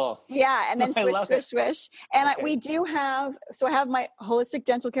next level. Yeah, and then swish. And we do have, I have my holistic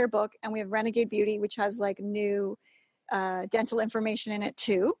dental care book, and we have Renegade Beauty, which has new dental information in it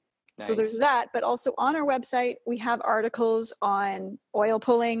too. Nice. So there's that, but also on our website, we have articles on oil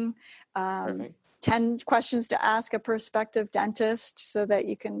pulling, 10 questions to ask a prospective dentist so that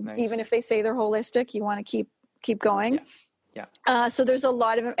you can, even if they say they're holistic, you want to keep going. Yeah. So there's a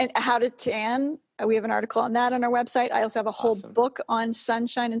lot of, and how to tan. We have an article on that on our website. I also have a whole book on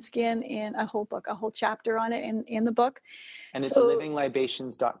sunshine and skin, in a whole chapter on it in the book. And it's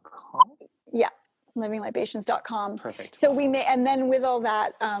livinglibations.com? Yeah, livinglibations.com. Perfect. So and then with all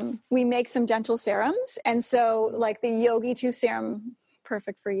that, we make some dental serums. And so the Yogi Tooth Serum,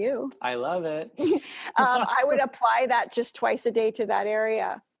 perfect for you. I love it. I would apply that just twice a day to that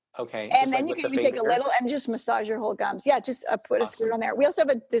area. Okay. And then you can even take a little and just massage your whole gums. Yeah, just put a squirt on there. We also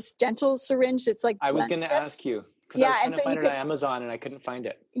have this dental syringe. It's I was going to ask you. Yeah, I was trying to find it on Amazon and I couldn't find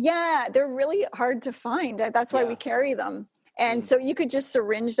it. Yeah, they're really hard to find. That's why we carry them. And so you could just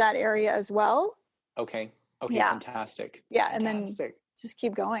syringe that area as well. Okay. Fantastic. Yeah, and then just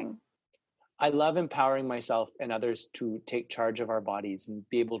keep going. I love empowering myself and others to take charge of our bodies and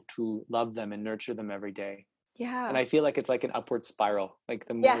be able to love them and nurture them every day. Yeah. And I feel like it's like an upward spiral.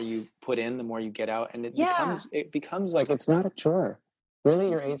 The more you put in, the more you get out. And it becomes it's not a chore. Really,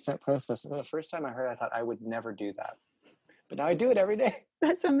 your 8-step process. The first time I heard it, I thought I would never do that. But now I do it every day.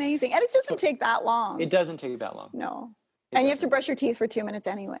 That's amazing. And it doesn't take that long. It doesn't take that long. No. And you have to brush your teeth for 2 minutes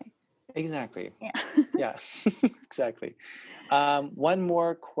anyway. Exactly. Yeah. Yeah, exactly. One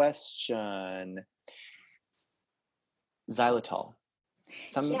more question. Xylitol.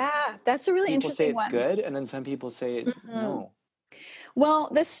 That's a really interesting one. People say it's good, and then some people say no. Well,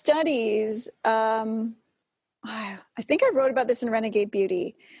 the studies, I think I wrote about this in Renegade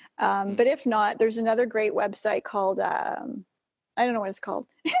Beauty, but if not, there's another great website called, I don't know what it's called,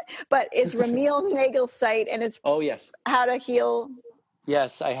 but it's Ramil Nagel's site, and it's how to heal.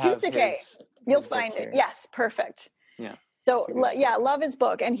 Yes, I have. Tooth decay. You'll find it. Yes, perfect. Yeah. So love his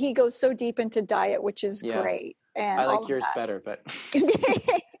book, and he goes so deep into diet, which is great. And I like yours better, but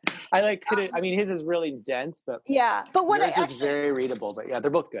I like it. I mean, his is really dense, but but what yours is very readable. But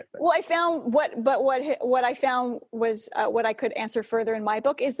they're both good. But. Well, I found what I found was what I could answer further in my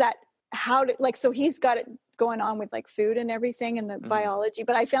book is that so he's got it going on with like food and everything and the biology,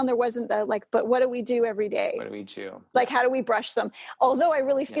 but I found there wasn't the like, but what do we do every day? What do we do? Like, how do we brush them? Although I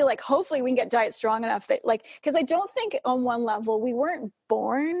really feel like hopefully we can get diet strong enough that like, because I don't think on one level we weren't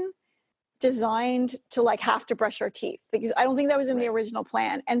born designed to like have to brush our teeth, because I don't think that was in the original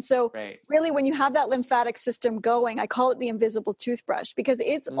plan. And so really when you have that lymphatic system going, I call it the invisible toothbrush, because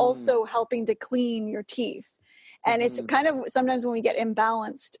it's also helping to clean your teeth. And it's kind of sometimes when we get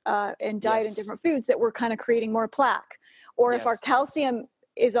imbalanced in diet and different foods that we're kind of creating more plaque, or if our calcium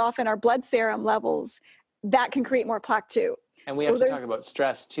is off in our blood serum levels, that can create more plaque too. And we have to talk about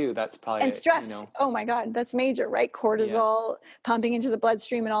stress too. That's probably, and stress. Oh my God, that's major, right? Cortisol pumping into the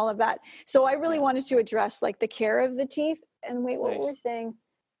bloodstream and all of that. So I really wanted to address like the care of the teeth. And wait, what we're saying?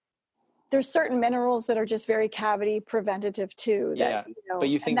 There's certain minerals that are just very cavity preventative too. That, you know, but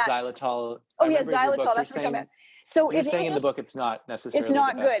you think xylitol? Oh yeah, xylitol. That's what I'm talking about. So you're saying in the book it's not necessarily it's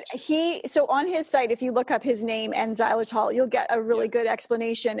not good. So on his site, if you look up his name and xylitol, you'll get a really good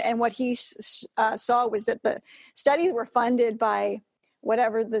explanation. And what he saw was that the studies were funded by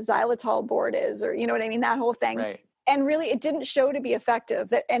whatever the xylitol board is, or you know what I mean, that whole thing. Right. And really, it didn't show to be effective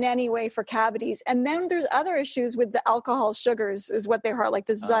that in any way for cavities. And then there's other issues with the alcohol sugars, is what they are, like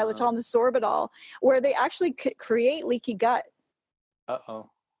the xylitol and the sorbitol, where they actually create leaky gut.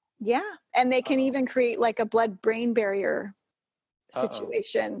 Yeah. And they can even create like a blood-brain barrier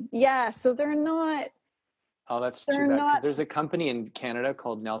situation. Yeah. So they're not. Oh, that's too bad. Because there's a company in Canada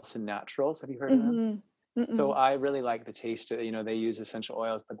called Nelson Naturals. Have you heard of them? So I really like the taste. You know, they use essential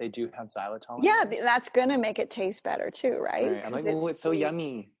oils, but they do have xylitol. Yeah, that's going to make it taste better too, right? I'm like, oh, it's so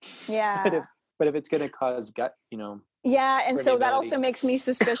yummy. Yeah. but if it's going to cause gut, you know. Yeah. And so that also makes me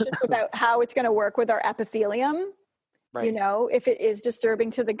suspicious about how it's going to work with our epithelium. Right. You know, if it is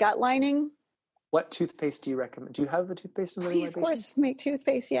disturbing to the gut lining. What toothpaste do you recommend? Do you have a toothpaste in the Of course, make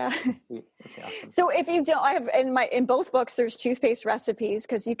toothpaste. Yeah. Okay, awesome. So if you don't, I have in both books, there's toothpaste recipes,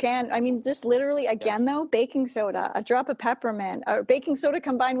 because you can, I mean, just literally again though, baking soda, a drop of peppermint, or baking soda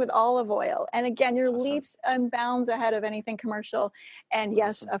combined with olive oil. And again, you're leaps and bounds ahead of anything commercial. And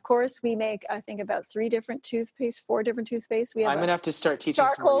yes, of course, we make, I think about 4 different toothpastes. We have I'm going to have to start teaching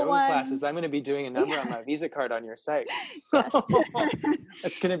some more yoga classes. I'm going to be doing a number on my Visa card on your site.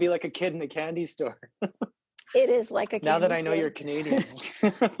 It's going to be like a kid in a candy store. It is like a candy now that I store. know you're Canadian.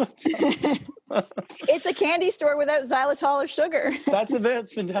 It's a candy store without xylitol or sugar. That's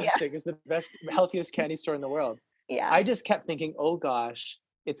fantastic. It's the best, healthiest candy store in the world. Yeah. I just kept thinking, oh gosh,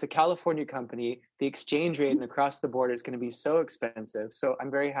 it's a California company. The exchange rate and across the border is going to be so expensive. So I'm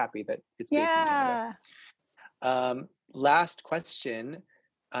very happy that it's based in Canada. Last question.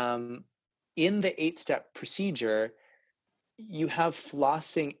 In the 8-step procedure, you have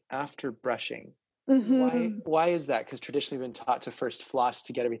flossing after brushing. Why is that? Because traditionally we've been taught to first floss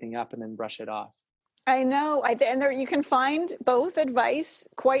to get everything up and then brush it off. I know. And there you can find both advice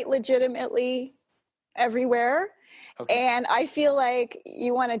quite legitimately everywhere. And I feel like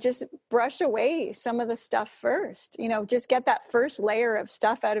you want to just brush away some of the stuff first, you know, just get that first layer of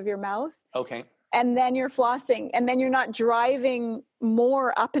stuff out of your mouth. Okay. And then you're flossing, and then you're not driving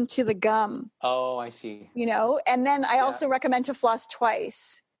more up into the gum. Oh, I see. You know, and then I also recommend to floss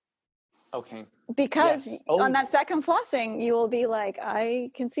twice. Okay. Because on that second flossing, you will be like,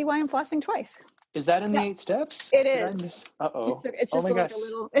 I can see why I'm flossing twice. Is that in the 8 steps? It is. It's just like a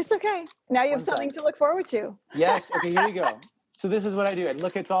little, it's okay. Now you have something to look forward to. Yes. Okay, here we go. So this is what I do. And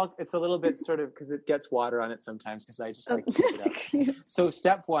look, it's a little bit sort of, because it gets water on it sometimes, because I just like to keep it up. So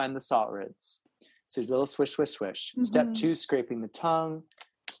step 1, the salt rinse. So a little swish, swish, swish. Step 2, scraping the tongue.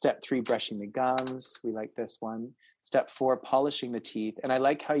 Step 3, brushing the gums. We like this one. Step 4, polishing the teeth. And I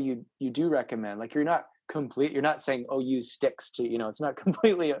like how you do recommend, like you're not saying, oh, use sticks to, you know, it's not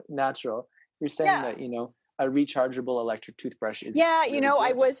completely natural. You're saying that, you know, a rechargeable electric toothbrush is. Yeah, really, you know,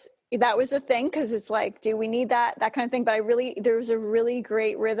 that was a thing, because it's like, do we need that kind of thing? But there's a really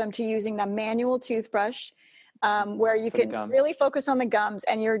great rhythm to using the manual toothbrush. Where you can really focus on the gums,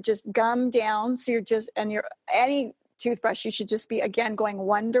 and you're just gum down. So any toothbrush, you should just be, again, going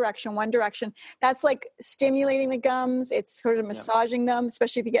one direction. That's like stimulating the gums. It's sort of massaging them,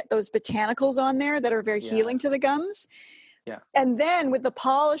 especially if you get those botanicals on there that are very healing to the gums. Yeah. And then with the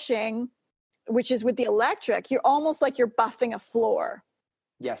polishing, which is with the electric, you're almost like you're buffing a floor.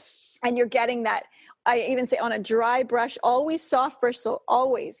 Yes. And you're getting that. I even say on a dry brush, always soft bristle,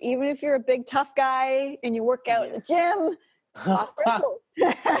 always. Even if you're a big tough guy and you work out at the gym, soft bristles.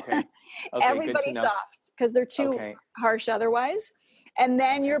 Okay, Everybody's soft, because they're too harsh otherwise. And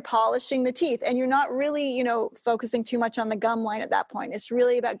then you're polishing the teeth, and you're not really, you know, focusing too much on the gum line at that point. It's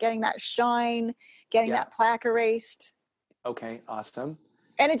really about getting that shine, getting that plaque erased. Okay, awesome.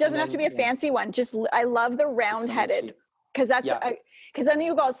 And it doesn't have to be a fancy one. Just, I love the round-headed, because because then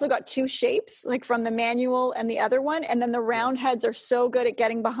you've also got two shapes, like from the manual and the other one. And then the round heads are so good at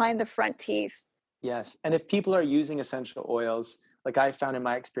getting behind the front teeth. Yes. And if people are using essential oils, like I found in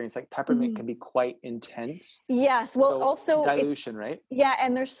my experience, like peppermint can be quite intense. Yes. Well, so also dilution, right? Yeah.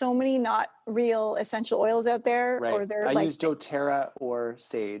 And there's so many not real essential oils out there. Right. Or they're I use doTERRA or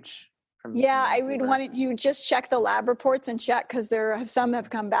sage. I would want you just check the lab reports and check, because some have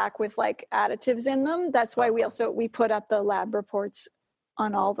come back with like additives in them. That's why we put up the lab reports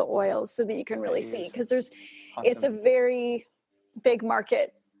on all the oils so that you can really see, because it's a very big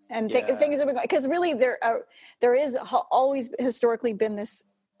market, and things have been going, because really there is always historically been this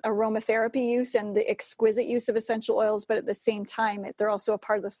aromatherapy use and the exquisite use of essential oils, but at the same time they're also a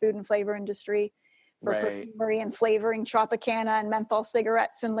part of the food and flavor industry for perfumery and flavoring Tropicana and menthol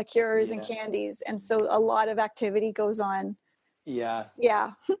cigarettes and liqueurs and candies. And so a lot of activity goes on. Yeah.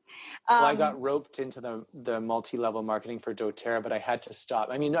 Yeah. Well, I got roped into the multi-level marketing for doTERRA, but I had to stop.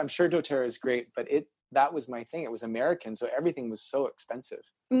 I mean, I'm sure doTERRA is great, but that was my thing. It was American, so everything was so expensive.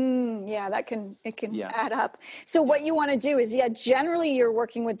 It can add up. So what you want to do is, generally you're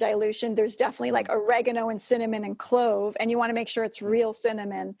working with dilution. There's definitely like oregano and cinnamon and clove, and you want to make sure it's real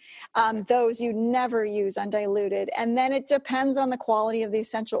cinnamon. Those you never use undiluted. And then it depends on the quality of the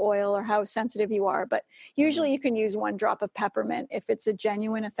essential oil or how sensitive you are. But usually you can use 1 drop of peppermint if it's a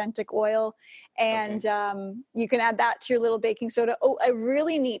genuine, authentic oil. And you can add that to your little baking soda. Oh, a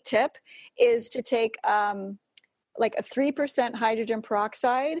really neat tip is to take like a 3% hydrogen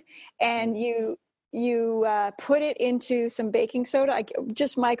peroxide, and you put it into some baking soda,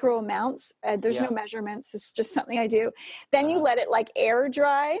 just micro amounts. There's no measurements. It's just something I do. Then you let it like air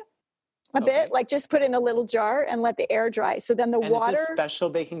dry a bit, like just put it in a little jar and let the air dry. So then water. Is this special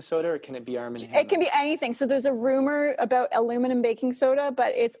baking soda, or can it be Arm & Hammer? It can be anything. So there's a rumor about aluminum baking soda,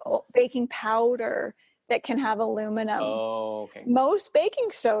 but it's baking powder that can have aluminum. Oh, okay. Most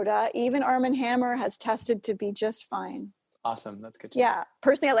baking soda, even Arm & Hammer, has tested to be just fine. Awesome. That's good. Yeah.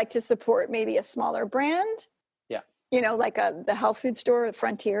 Personally, I like to support maybe a smaller brand. Yeah. Like the health food store,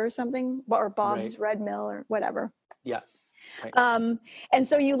 Frontier or something, or Bob's Red Mill or whatever. Yeah. Right. And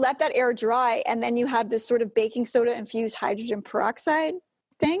so you let that air dry, and then you have this sort of baking soda infused hydrogen peroxide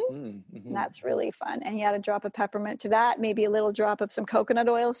thing. And that's really fun. And you add a drop of peppermint to that, maybe a little drop of some coconut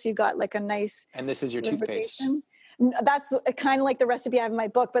oil. So you got like a nice. And this is your toothpaste. That's kind of like the recipe I have in my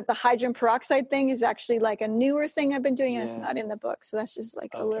book, but the hydrogen peroxide thing is actually like a newer thing I've been doing, and it's not in the book. So that's just like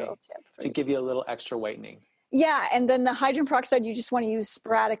a little tip. To give you a little extra whitening. Yeah. And then the hydrogen peroxide, you just want to use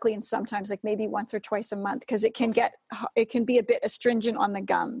sporadically, and sometimes like maybe once or twice a month, because it can be a bit astringent on the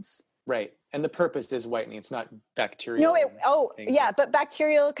gums. Right. And the purpose is whitening. It's not bacterial. But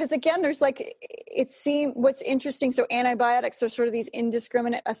bacterial, because again, there's what's interesting. So antibiotics are sort of these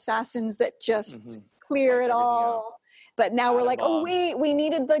indiscriminate assassins that just clear it all. But now we're like, oh, wait, we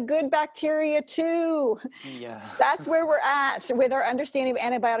needed the good bacteria too. Yeah. That's where we're at with our understanding of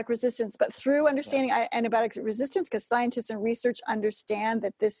antibiotic resistance. But through understanding antibiotic resistance, because scientists and research understand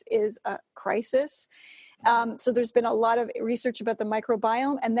that this is a crisis. So there's been a lot of research about the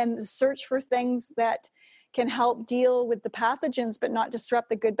microbiome, and then the search for things that can help deal with the pathogens but not disrupt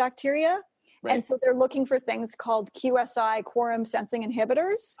the good bacteria. Right. And so they're looking for things called QSI, quorum sensing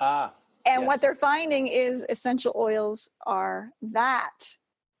inhibitors. And what they're finding is essential oils are that.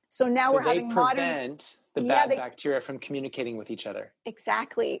 So now we're having prevent the bad bacteria from communicating with each other.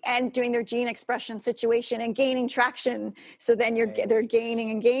 Exactly. And doing their gene expression situation and gaining traction. So then they're gaining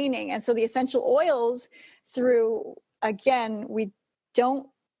and gaining. And so the essential oils we don't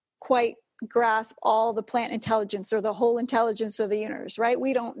quite grasp all the plant intelligence or the whole intelligence of the universe, right?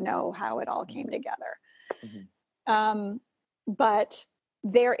 We don't know how it all came together. But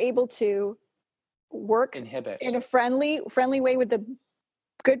they're able to work in a friendly way with the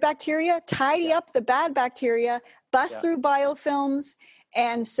good bacteria, tidy up the bad bacteria, bust through biofilms.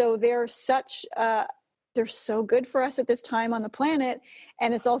 And so they're so good for us at this time on the planet.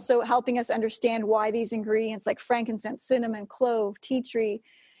 And it's also helping us understand why these ingredients like frankincense, cinnamon, clove, tea tree,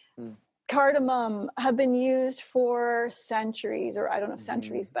 cardamom have been used for centuries, or I don't know if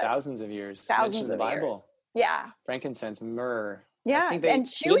centuries, but thousands of years. Thousands of Bible. years. Yeah. Frankincense, myrrh. Yeah. And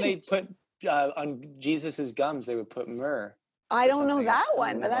they put on Jesus's gums, they would put myrrh. I don't know that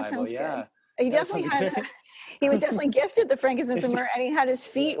one, but that sounds good. He definitely he was definitely gifted the frankincense and myrrh, and he had his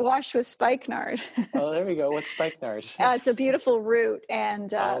feet washed with spikenard. Oh, there we go. What's spikenard? It's a beautiful root,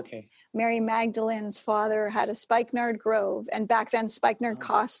 and Mary Magdalene's father had a spikenard grove, and back then spikenard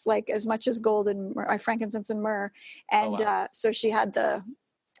cost like as much as gold and frankincense and myrrh, and so she had the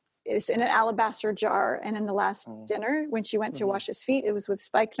is in an alabaster jar. And in the last dinner, when she went to wash his feet, it was with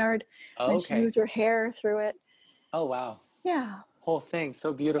spikenard. And she moved her hair through it. Oh, wow. Yeah. Whole thing.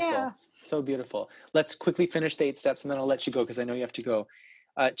 So beautiful. Yeah. So beautiful. Let's quickly finish the 8 steps and then I'll let you go because I know you have to go.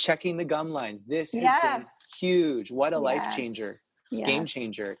 Checking the gum lines. This has been huge. What a life changer. Game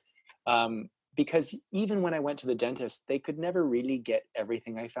changer. Because even when I went to the dentist, they could never really get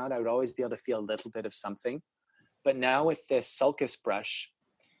everything I found. I would always be able to feel a little bit of something. But now with this sulcus brush,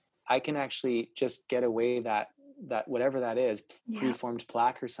 I can actually just get away that whatever that is, preformed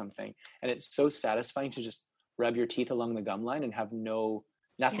plaque or something. And it's so satisfying to just rub your teeth along the gum line and have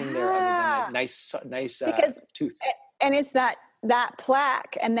nothing there other than a nice tooth. And it's that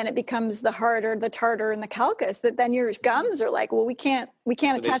plaque, and then it becomes the harder, the tartar, and the calcus, that then your gums are like, well, we can't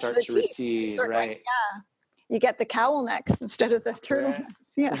attach to the teeth. Recede, right. You get the cowl necks instead of the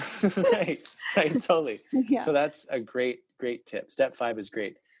turtlenecks. Yeah. right, totally. Yeah. So that's a great tip. Step 5 is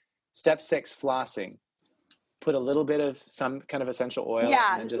great. Step 6, flossing. Put a little bit of some kind of essential oil.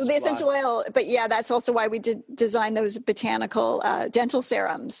 Yeah, and then just the essential oil. But that's also why we did design those botanical dental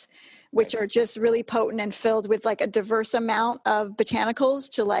serums, which are just really potent and filled with like a diverse amount of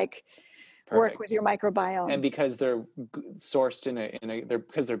botanicals to like work with your microbiome. And because they're sourced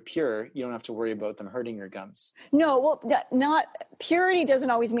because they're pure, you don't have to worry about them hurting your gums. No, well, not purity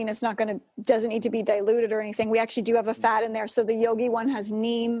doesn't always mean it's doesn't need to be diluted or anything. We actually do have a fat in there. So the Yogi one has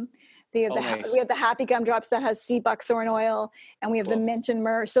neem. We have the Happy Gum Drops that has sea buckthorn oil, and we have the mint and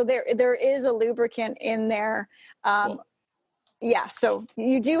myrrh. So there is a lubricant in there. Yeah, so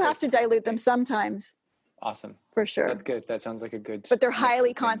you do have to dilute them sometimes. Awesome. For sure. That's good. That sounds like a good. But they're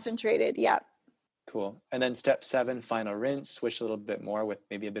highly concentrated. Yeah. Cool. And then step 7, final rinse, swish a little bit more with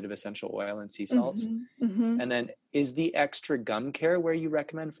maybe a bit of essential oil and sea salts. And then is the extra gum care where you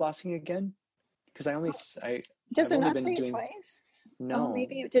recommend flossing again? Because does it not say it twice? No. Oh,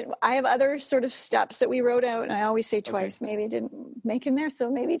 maybe it didn't. I have other sort of steps that we wrote out, and I always say twice. Maybe it didn't make in there,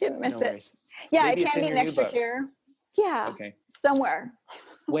 so maybe you didn't miss it. Worries. Yeah, maybe it can be an extra care. Yeah. Okay. Somewhere.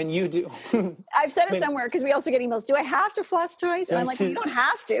 When you do. I've said it somewhere because we also get emails. Do I have to floss twice? And I'm like, you don't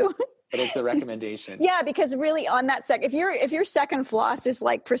have to. But it's a recommendation. Yeah, because really on that if your second floss is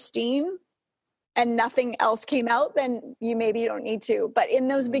like pristine and nothing else came out, then you don't need to. But in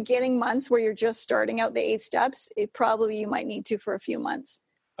those beginning months where you're just starting out the 8 steps, you might need to for a few months.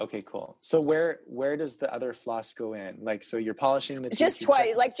 Okay, cool. So where does the other floss go in? Like, so you're polishing the teeth. Just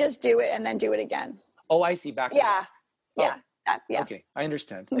twice, just do it and then do it again. Oh, I see. Back. Yeah. Yeah. Yeah. Okay, I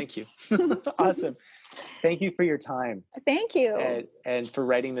understand. Thank you. Awesome. Thank you for your time. Thank you. And for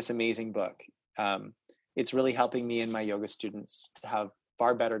writing this amazing book. It's really helping me and my yoga students to have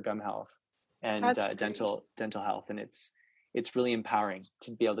far better gum health and dental health. And it's really empowering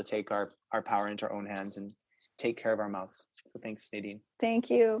to be able to take our power into our own hands and take care of our mouths. So thanks, Nadine. Thank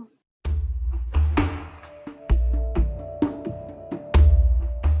you.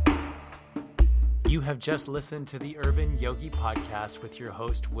 You have just listened to the Urban Yogi Podcast with your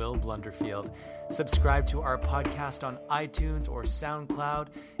host, Will Blunderfield. Subscribe to our podcast on iTunes or SoundCloud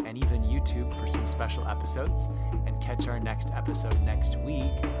and even YouTube for some special episodes. And catch our next episode next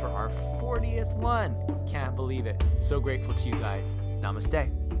week for our 40th one. Can't believe it. So grateful to you guys. Namaste.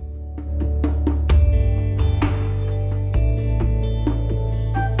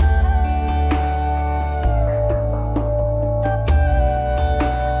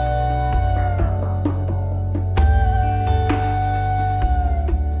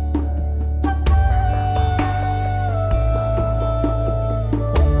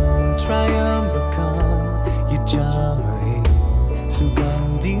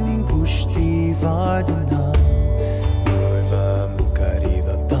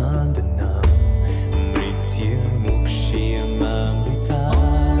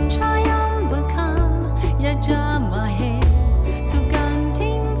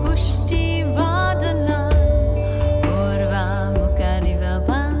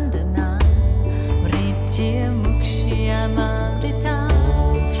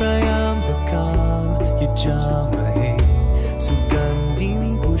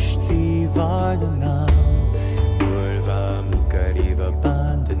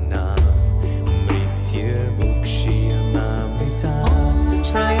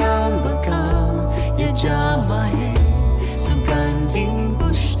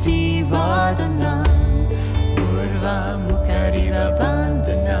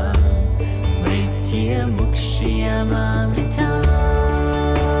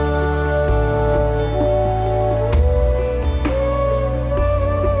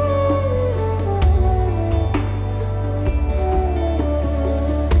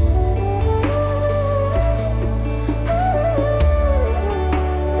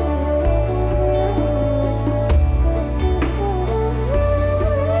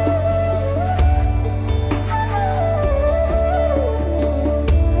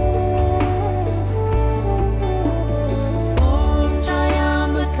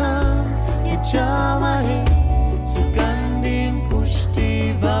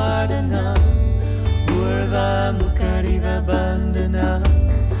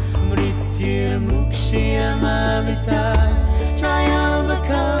 mamritat Trayam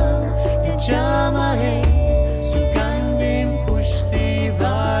bakam Yajamahe Sugandim pushti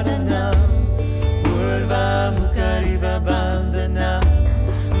vardanam Urva mukariva bandhanam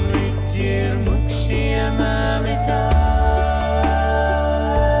Mrityir mukshya mamritat.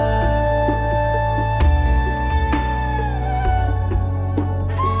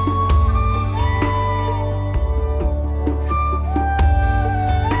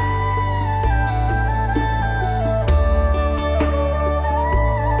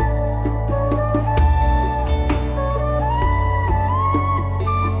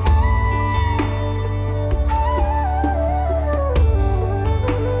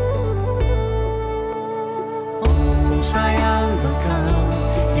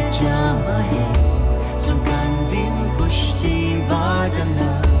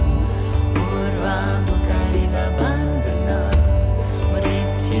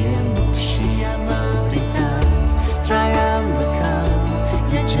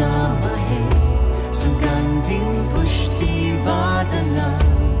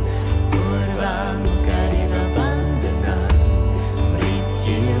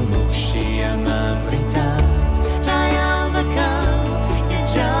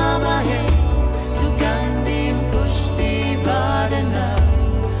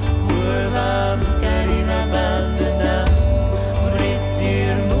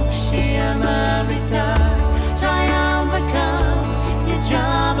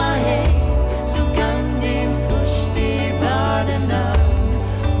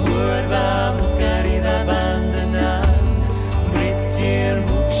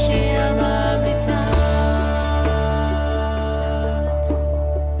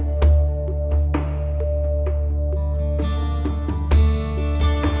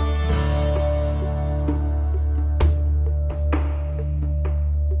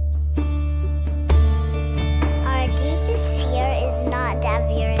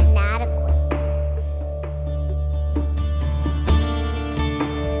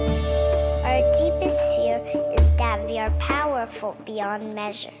 Beyond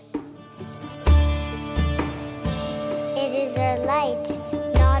measure. It is our light,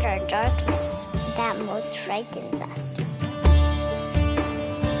 not our darkness, that most frightens us.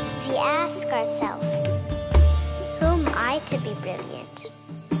 We ask ourselves, who am I to be brilliant,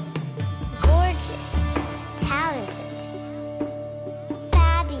 gorgeous, talented,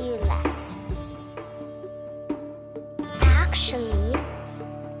 fabulous? Actually,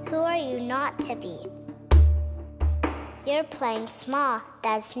 who are you not to be? Your playing small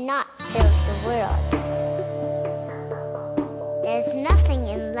does not serve the world. There's nothing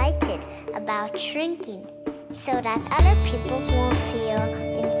enlightened about shrinking so that other people won't feel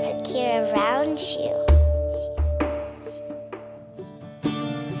insecure around you.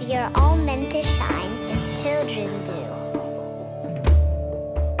 We are all meant to shine as children do.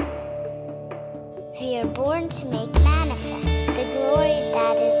 We are born to make manifest the glory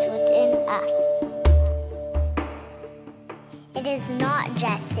that is within us. It is not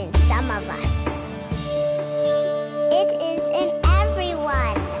just in some of us. It is in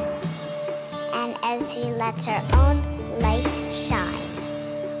everyone. And as we let our own light shine,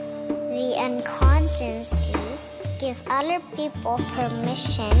 we unconsciously give other people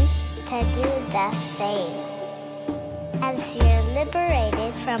permission to do the same. As we are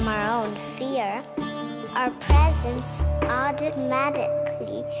liberated from our own fear, our presence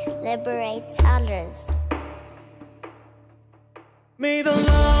automatically liberates others. May the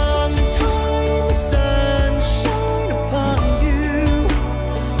love